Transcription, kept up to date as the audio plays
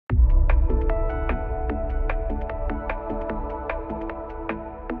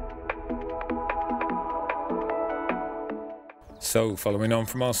So, following on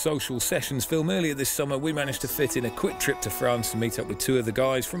from our social sessions film earlier this summer, we managed to fit in a quick trip to France to meet up with two of the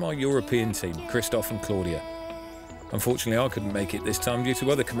guys from our European team, Kristof and Claudia. Unfortunately, I couldn't make it this time due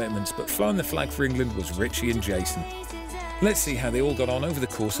to other commitments, but flying the flag for England was Richie and Jason. Let's see how they all got on over the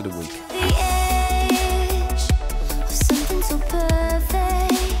course of the week.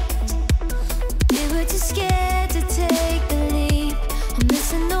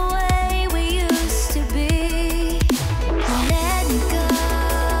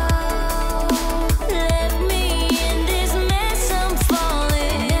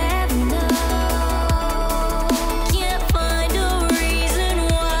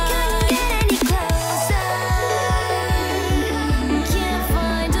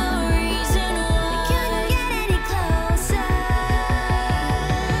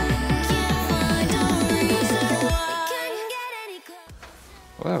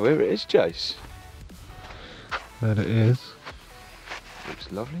 Wow, here it is, Jace. There it is.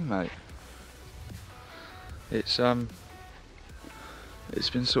 Looks lovely, mate. It's been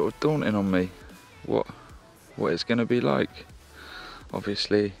sort of daunting on me what it's going to be like.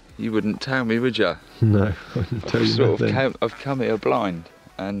 Obviously, you wouldn't tell me, would you? No, I wouldn't tell you nothing. I've come here blind,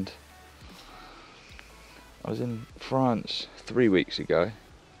 and I was in France 3 weeks ago,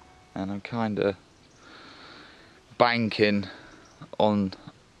 and I'm kind of banking on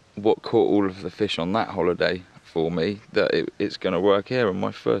what caught all of the fish on that holiday for me, that it's going to work here, and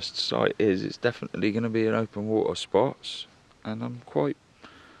my first sight is it's definitely going to be an open water spots, and I'm quite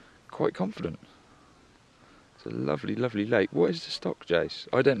confident. It's a lovely, lovely lake. What is the stock, Jace?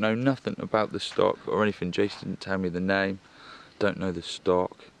 I don't know nothing about the stock or anything. Jace didn't tell me the name. Don't know the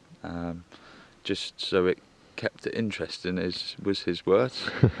stock. Just so it kept it interesting was his words.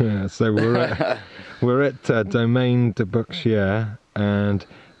 Yeah, so we're at Domaine de Bouxier, and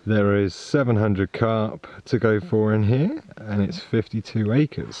there is 700 carp to go for in here, and it's 52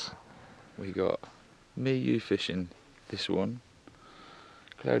 acres. We got me, you fishing this one,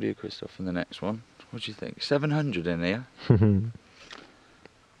 Claudia, Kristof in the next one. What do you think? 700 in here.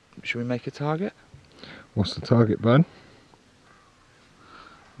 Should we make a target? What's the target, bud?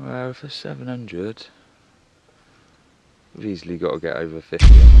 Well, if there's 700, we've easily got to get over 50.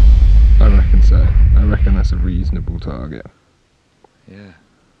 I reckon so. I reckon that's a reasonable target. Yeah.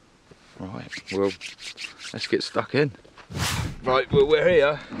 Right, well, let's get stuck in. Right, well, we're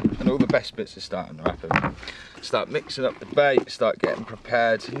here, and all the best bits are starting to happen. Start mixing up the bait, start getting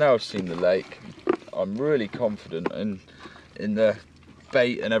prepared. Now I've seen the lake, I'm really confident in the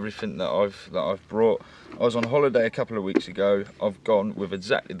bait and everything that I've brought. I was on holiday a couple of weeks ago. I've gone with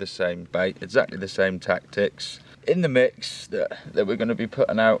exactly the same bait, exactly the same tactics. In the mix that we're going to be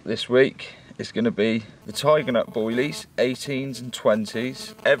putting out this week, it's going to be the Tiger Nut boilies, 18s and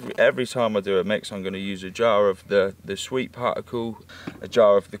 20s. Every time I do a mix, I'm going to use a jar of the sweet particle, a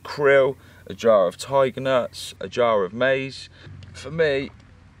jar of the krill, a jar of tiger nuts, a jar of maize. For me,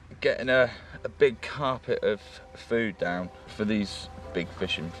 getting a big carpet of food down for these big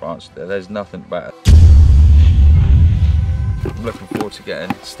fish in France, there's nothing better. I'm looking forward to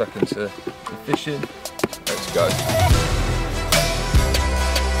getting stuck into the fishing. Let's go.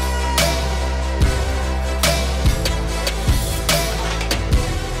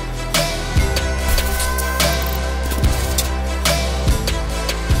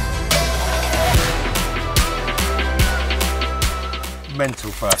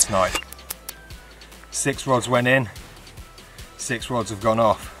 Mental first night. 6 rods went in, 6 rods have gone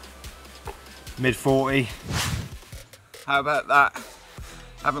off. Mid 40. How about that?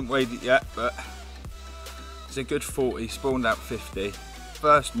 Haven't weighed it yet, but it's a good 40, spawned out 50.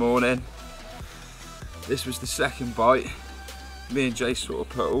 First morning, this was the second bite. Me and Jay sort of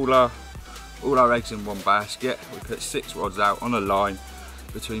put all our eggs in one basket. We put 6 rods out on a line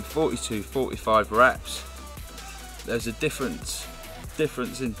between 42, 45 reps. There's a difference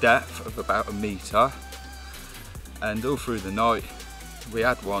in depth of about a metre, and all through the night we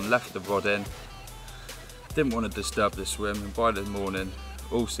had one, left the rod in, didn't want to disturb the swim, and by the morning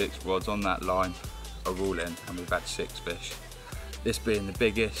all 6 rods on that line are all in, and we've had 6 fish. This being the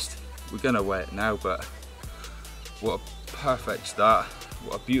biggest, we're going to weigh it now, but what a perfect start,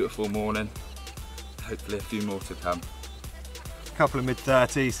 what a beautiful morning, hopefully a few more to come. A couple of mid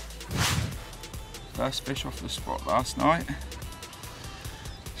 30s. First fish off the spot last night.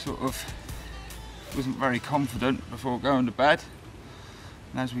 Sort of wasn't very confident before going to bed,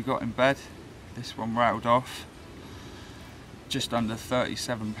 and as we got in bed, this one rattled off just under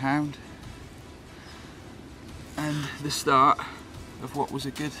 37 pound, and the start of what was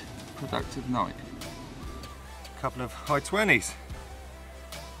a good productive night. A couple of high 20s.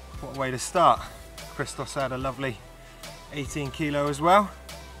 What a way to start. Kristof's had a lovely 18 kilo as well.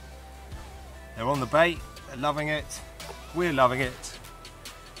 They're on the bait, they're loving it, we're loving it.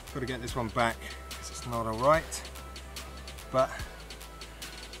 Got to get this one back because it's not alright. But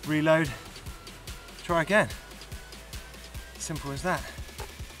reload, try again. Simple as that.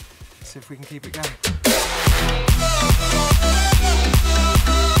 Let's see if we can keep it going.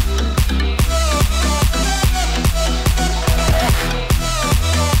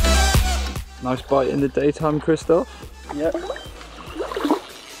 Nice bite in the daytime, Kristof. Yeah.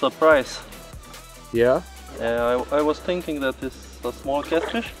 Surprise. Yeah? I was thinking that it's a small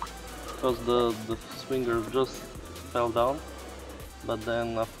catfish because the swinger just fell down, but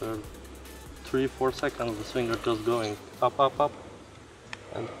then after 3-4 seconds the swinger just going up,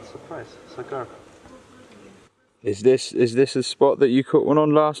 and surprise, it's a carp. Is this a spot that you caught one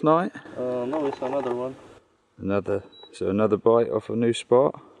on last night? No, it's another one. Another bite off a new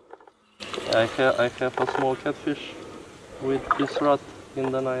spot? I have a small catfish with this rod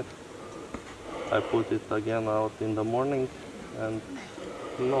in the night. I put it again out in the morning, and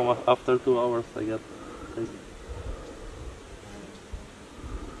no, after 2 hours I get it.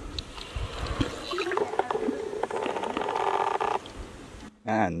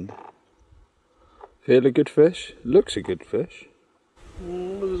 And feel a good fish? Looks a good fish.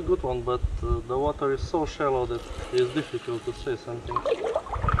 Looks a good one, but the water is so shallow that it's difficult to say something.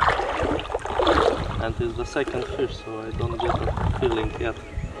 And it's the second fish, so I don't get a feeling yet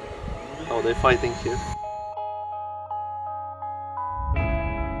how they're fighting here.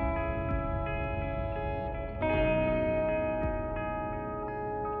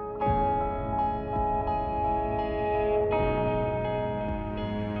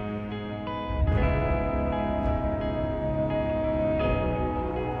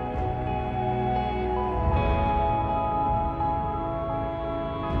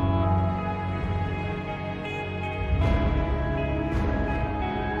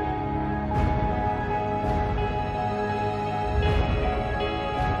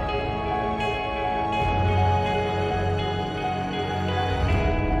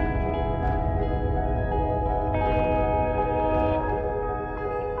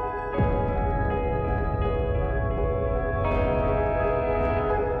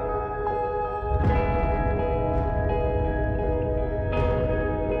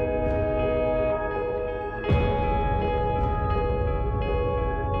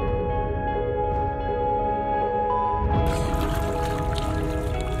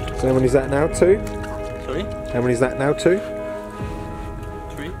 So how many is that now? 2? Sorry? How many is that now? 2?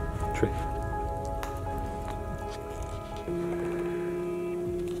 3? 3.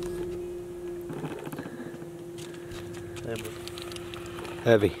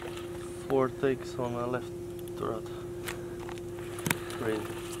 Heavy. 4 takes on a left rod. Crazy.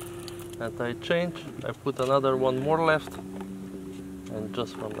 And I change, I put another one more left, and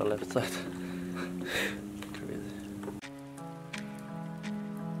just from the left side. Crazy.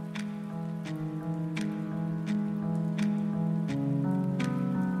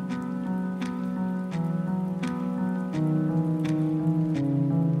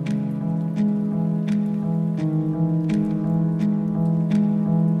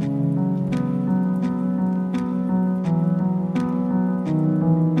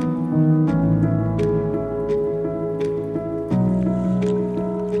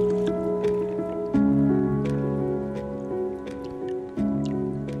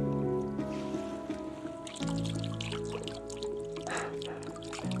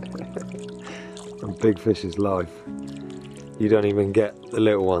 And big fish's life. You don't even get the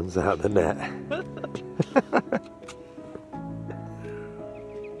little ones out of the net. I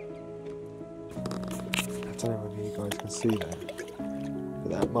don't know whether you guys can see that,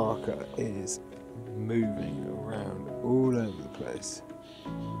 but that marker is moving around all over the place.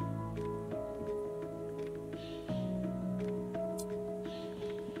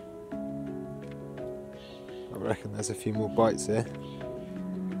 I reckon there's a few more bites here.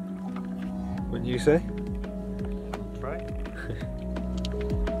 Wouldn't you say? Try.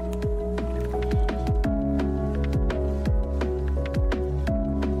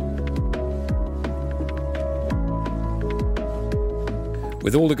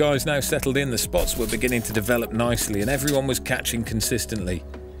 With all the guys now settled in, the spots were beginning to develop nicely and everyone was catching consistently.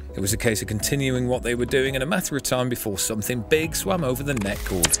 It was a case of continuing what they were doing in a matter of time before something big swam over the net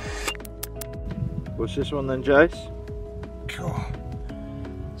cord. What's this one then, Jace? Cool.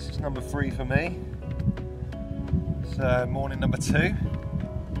 This is number 3 for me. It's morning number 2.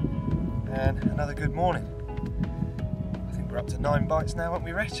 And another good morning. I think we're up to 9 bites now, aren't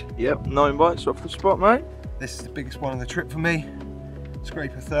we, Rich? Yep, 9 bites off the spot, mate. This is the biggest one of the trip for me.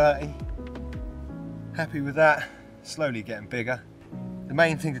 Scraper 30. Happy with that. slowly getting bigger. The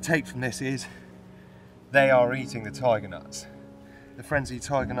main thing to take from this is they are eating the tiger nuts. The frenzied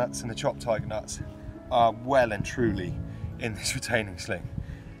tiger nuts and the chopped tiger nuts are well and truly in this retaining sling.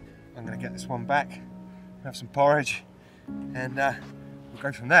 I'm going to get this one back, have some porridge, and we'll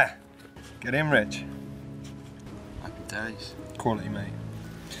go from there. Get in, Rich. Happy days. Quality, mate.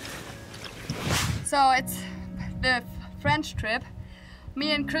 So it's the French trip.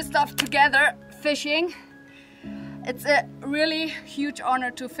 Me and Kristof together fishing. It's a really huge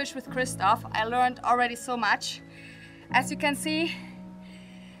honor to fish with Kristof. I learned already so much. As you can see,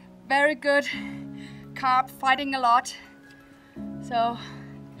 very good carp, fighting a lot. So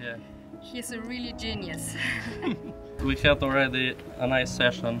Yeah. he's a really genius. We had already a nice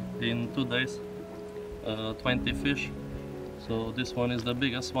session in 2 days, 20 fish. So this one is the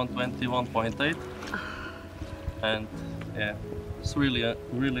biggest, 121.8. And yeah, it's really a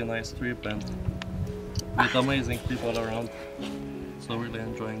really nice trip and with amazing people around. So really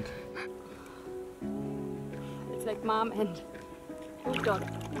enjoying. It's like mom and daughter.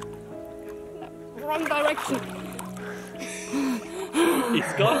 Wrong direction.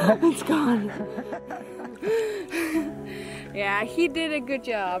 It's gone. It's gone. Yeah, he did a good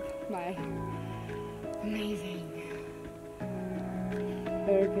job. My amazing.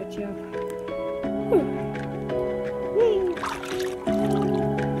 Very good job.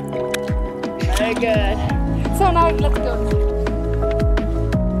 Very good. So now let's go.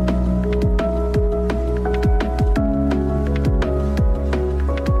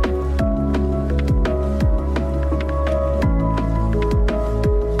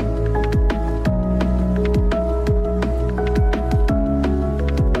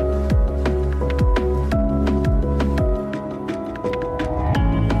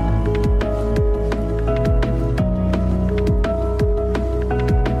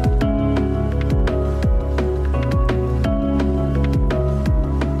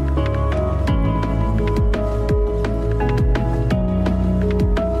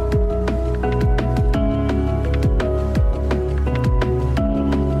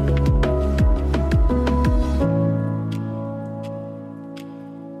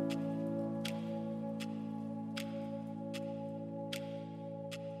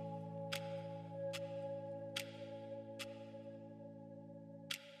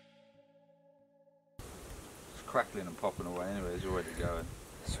 Crackling and popping away anyway, it's already going.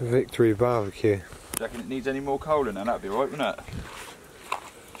 It's a victory barbecue. Do you reckon it needs any more coal in there? That'd be right, wouldn't it?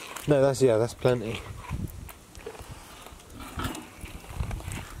 No, that's plenty.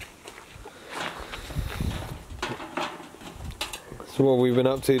 So what have we been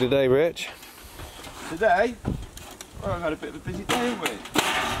up to today, Rich? Today, well, I've had a bit of a busy day, haven't we?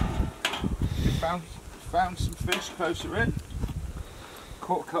 Found some fish closer in,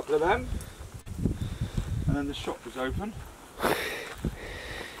 caught a couple of them, and then the shop was open.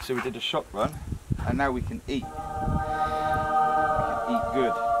 So we did a shop run, and now we can eat. We can eat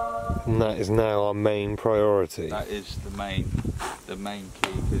good. And that is now our main priority. That is the main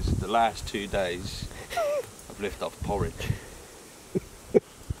key, because the last 2 days I've lived off porridge.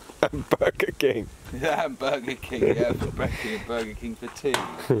 And Burger King. Yeah, and Burger King, yeah, for breakfast and Burger King for tea.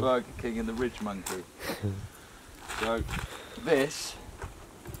 Burger King and the Ridge Monkey. So this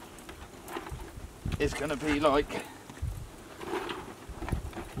is going to be like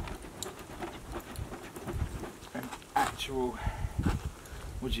an actual,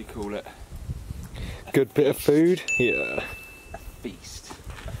 what do you call it? Good bit of food? Yeah. A feast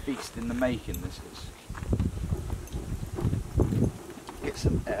in the making this is. Get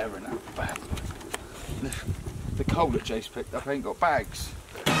some air in that bag. The coal that Jace picked up ain't got bags.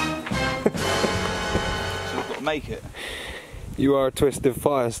 So I've got to make it. You are a twisted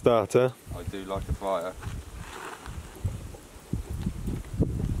fire starter. I do like a fire.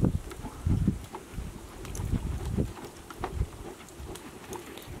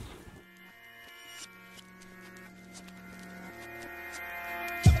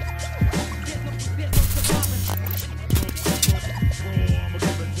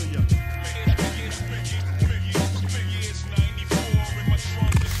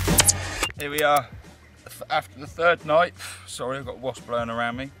 Here we are after the third night. Sorry, I've got a wasp blowing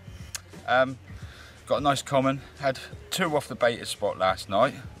around me. Got a nice common. Had 2 off the beta spot last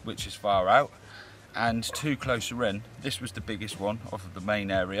night, which is far out, and 2 closer in. This was the biggest one off of the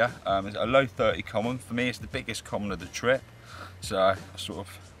main area. It's a low 30 common. For me, it's the biggest common of the trip. So I sort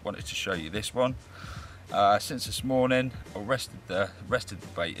of wanted to show you this one. Since this morning, I rested the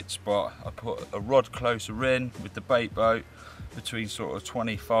baited spot. I put a rod closer in with the bait boat, between sort of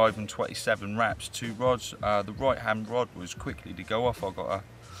 25 and 27 wraps, 2 rods. The right hand rod was quickly to go off. I got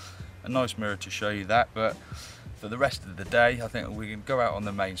a nice mirror to show you that, but For the rest of the day, I think we can go out on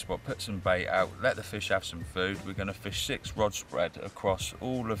the main spot, put some bait out, let the fish have some food. We're going to fish 6 rod spread across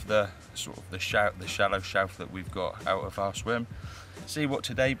all of the sort of the shallow shelf that we've got out of our swim. See what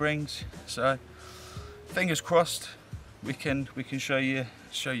today brings. So fingers crossed, we can show you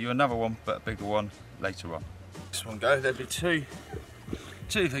another one, but a bigger one later on. This one go. There'll be two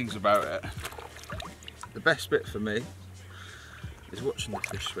things about it. The best bit for me is watching the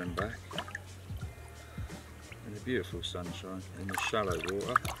fish swim back in the beautiful sunshine in the shallow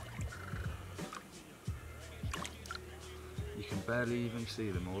water. You can barely even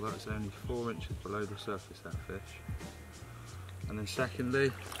see them all. That's only 4 inches below the surface, that fish. And then secondly,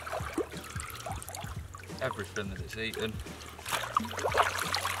 everything that it's eaten,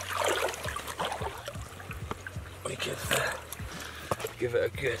 we could give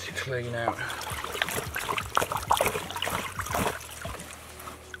it a good clean out.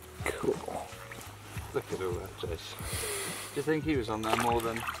 Cool. Look at all that, Jace. Do you think he was on there more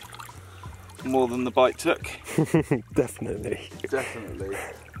than the bite took? Definitely. Definitely.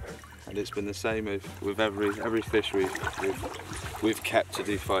 And it's been the same with every fish we've kept to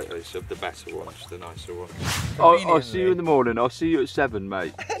do photos of the better ones, the nicer ones. I'll see you in the morning. I'll see you at 7,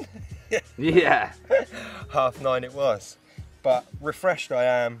 mate. Yeah. 9:30 it was. But refreshed I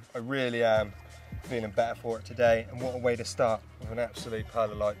am. I really am. Feeling better for it today. And what a way to start with an absolute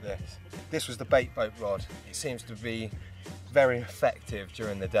pearler like this. This was the bait boat rod. It seems to be very effective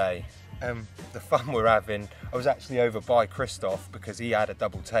during the day. The fun we're having, I was actually over by Kristof because he had a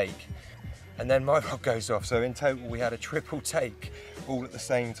double take, and then my rod goes off, so in total we had a triple take all at the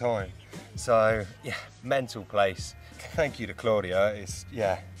same time. So yeah, mental place. Thank you to Claudia, it's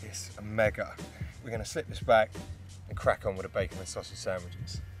a mega. We're going to slip this back and crack on with the bacon and sausage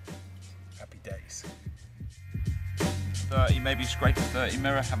sandwiches. Happy days. 30, maybe scrape a 30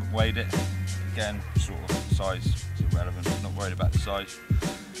 mirror, haven't weighed it. Again, sort of size is irrelevant, not worried about the size.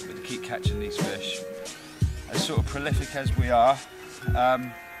 But to keep catching these fish, as sort of prolific as we are,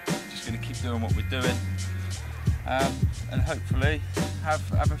 just going to keep doing what we're doing, and hopefully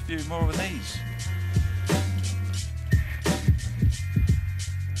have a few more of these.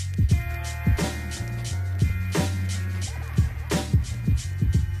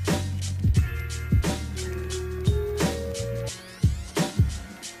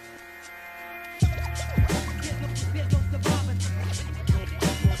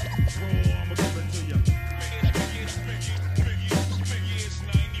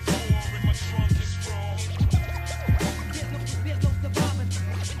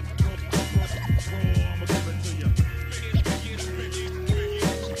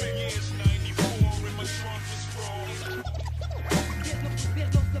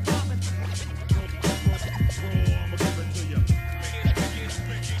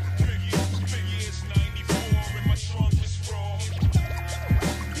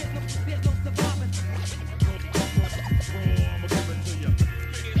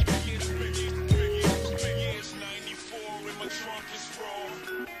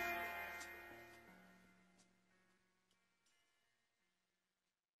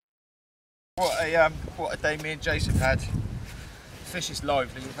 What a day me and Jace have had. The fish is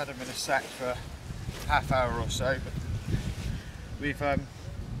lively. We've had them in a sack for half hour or so, but we've had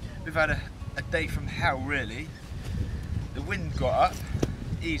a day from hell really. The wind got up,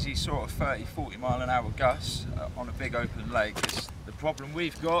 easy sort of 30-40 mile an hour gusts on a big open lake. The problem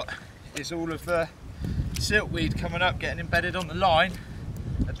we've got is all of the siltweed coming up, getting embedded on the line,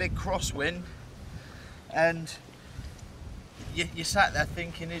 a big crosswind, and you sat there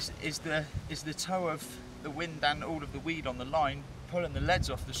thinking, is the toe of the wind and all of the weed on the line pulling the leads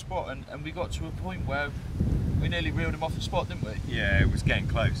off the spot, and we got to a point where we nearly reeled him off the spot, didn't we? Yeah, it was getting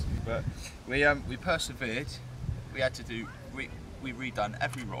close. But we persevered. We had to do, we redone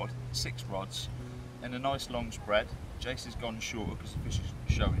every rod, 6 rods, in a nice long spread. Jace has gone shorter because the fish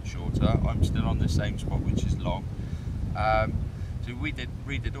is showing shorter. I'm still on the same spot, which is long. So we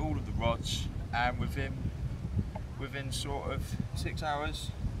redid all of the rods, and within sort of 6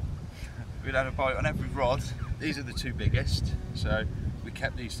 hours, we'd had a bite on every rod. These are the 2 biggest, so we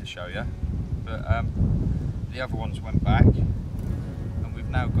kept these to show you. But the other ones went back, and we've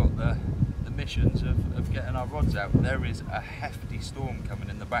now got the missions of getting our rods out. There is a hefty storm coming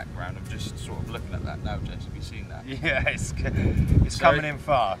in the background. I'm just sort of looking at that now, Jace. Have you seen that? Yeah, it's coming in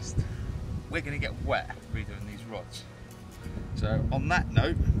fast. We're going to get wet redoing these rods. So on that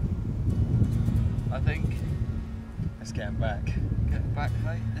note, I think let's get them back. Get them back,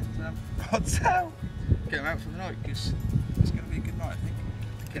 mate, and rods out. Get them out for the night, because it's going to be a good night, I think.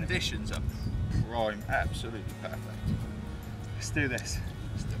 The conditions are prime, absolutely perfect. Let's do this.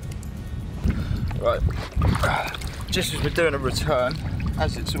 Let's do it. Right, just as we're doing a return,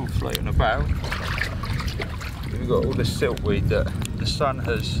 as it's all floating about, we've got all this silkweed that the sun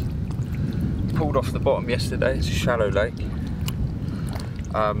has pulled off the bottom yesterday. It's a shallow lake.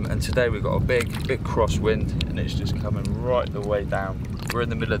 And today we've got a big crosswind, and it's just coming right the way down. We're in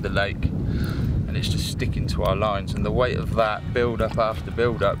the middle of the lake, and it's just sticking to our lines, and the weight of that build up after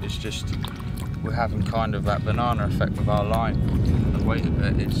build up is just, we're having kind of that banana effect with our line. The weight of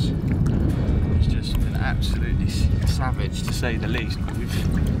it is just been absolutely savage, to say the least. But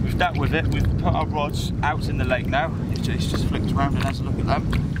we've dealt with it. We've put our rods out in the lake now. It's just flicked around and has a look at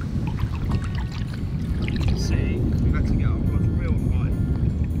them. You can see we've had to get our rods real high,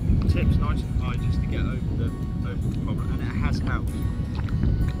 tips nice and high, just to get over the problem, and it has helped.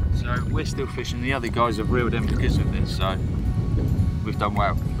 So we're still fishing. The other guys have reeled in because of this, so we've done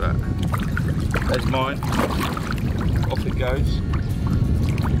well. But there's mine. Off it goes.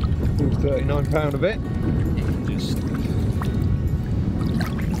 £39 of it.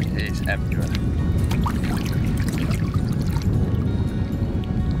 It's everywhere.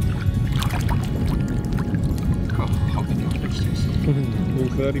 Oh my God, it's just All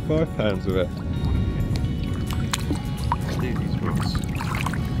 £35 of it. let's do these rods.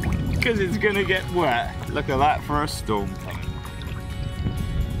 Because it's gonna get wet. Look at that for a storm coming.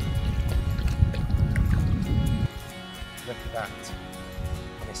 Look at that.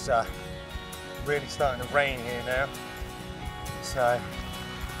 It's really starting to rain here now. So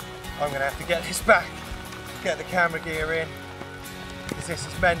I'm going to have to get this back, get the camera gear in, because this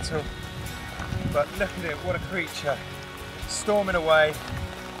is mental. But look at it, what a creature. Storming away.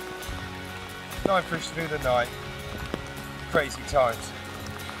 9 fish through the night. Crazy times.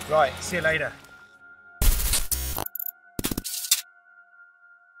 Right, see you later.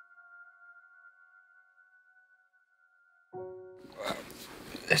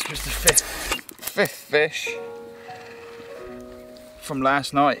 This was the fifth fish from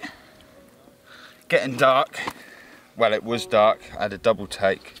last night. Getting dark. Well, it was dark. I had a double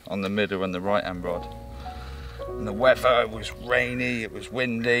take on the middle and the right hand rod. And the weather was rainy, it was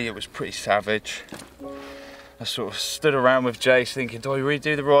windy, it was pretty savage. I sort of stood around with Jace thinking, do I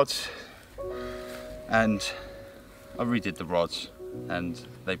redo the rods? And I redid the rods, and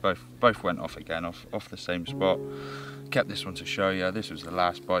they both went off again, off the same spot. Kept this one to show you. This was the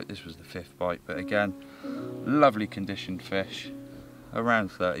last bite, this was the 5th bite, but again, lovely conditioned fish, around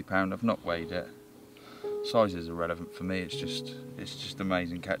 £30. I've not weighed it. Size is irrelevant for me. It's just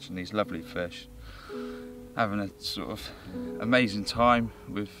amazing catching these lovely fish, having a sort of amazing time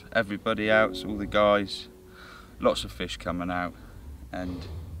with everybody out, so all the guys, lots of fish coming out, and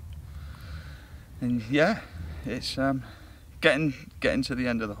yeah, it's getting to the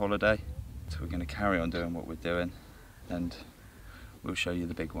end of the holiday, so we're going to carry on doing what we're doing, and we'll show you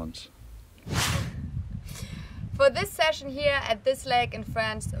the big ones. For this session here at this lake in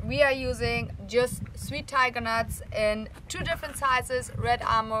France, we are using just sweet tiger nuts in 2 different sizes, red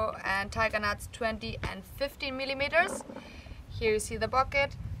armor and tiger nuts 20 and 15 millimeters. Here you see the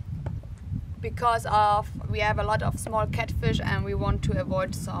bucket. Because we have a lot of small catfish and we want to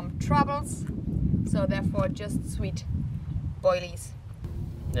avoid some troubles, so therefore just sweet boilies.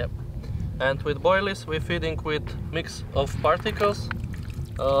 Yep. And with boilies we're feeding with mix of particles.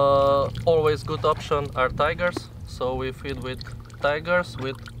 Always good option are tigers, so we feed with tigers,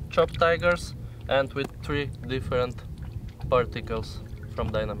 with chopped tigers, and with 3 different particles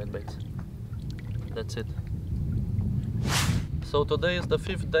from Dynamite baits. That's it. So today is the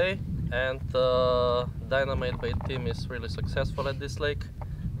 5th day, and Dynamite bait team is really successful at this lake.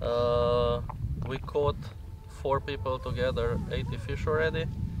 We caught 4 people together, 80 fish already,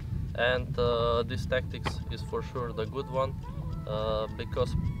 and this tactics is for sure the good one,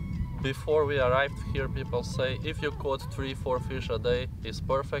 because before we arrived here people say if you caught 3-4 fish a day is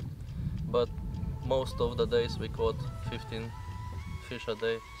perfect, but most of the days we caught 15 fish a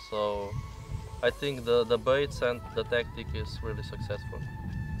day, so I think the baits and the tactic is really successful.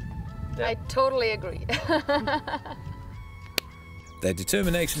 Yeah. I totally agree. Their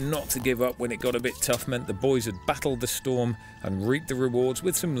determination not to give up when it got a bit tough meant the boys had battled the storm and reaped the rewards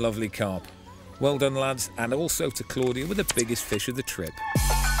with some lovely carp. Well done, lads, and also to Claudia with the biggest fish of the trip.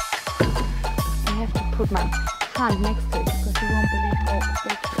 I have to put my hand next to it because you won't believe how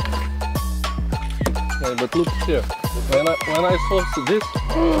big it is. Yeah, but look here, when I saw this,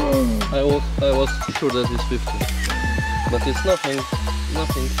 I was sure that it's 50, but it's nothing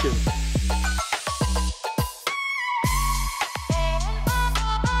here.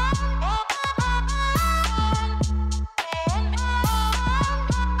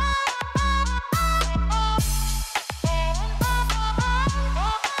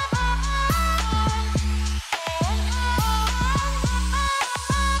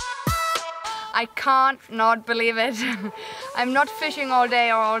 can't not believe it. I'm not fishing all day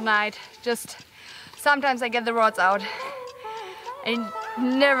or all night. Just sometimes I get the rods out. I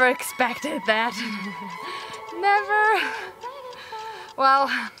never expected that. Never. Well,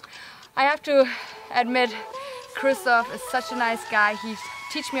 I have to admit, Kristof is such a nice guy. He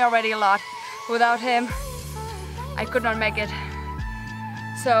teach me already a lot. Without him, I could not make it.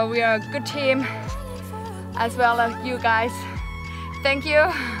 So we are a good team, as well as you guys. Thank you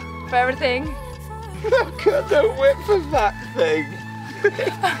for everything. Look at the width of that thing.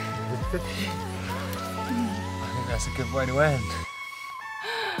 I think that's a good way to end.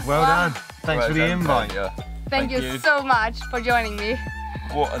 Well done. Thanks for the invite. Thank you so much for joining me.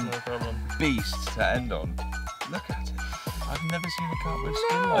 What a beast to end on. Look at it. I've never seen a carp with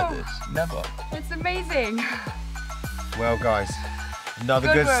skin like this. Never. It's amazing. Well, guys, another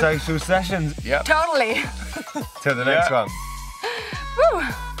Good good work. social session. Yep. Totally. Till the next one. Woo.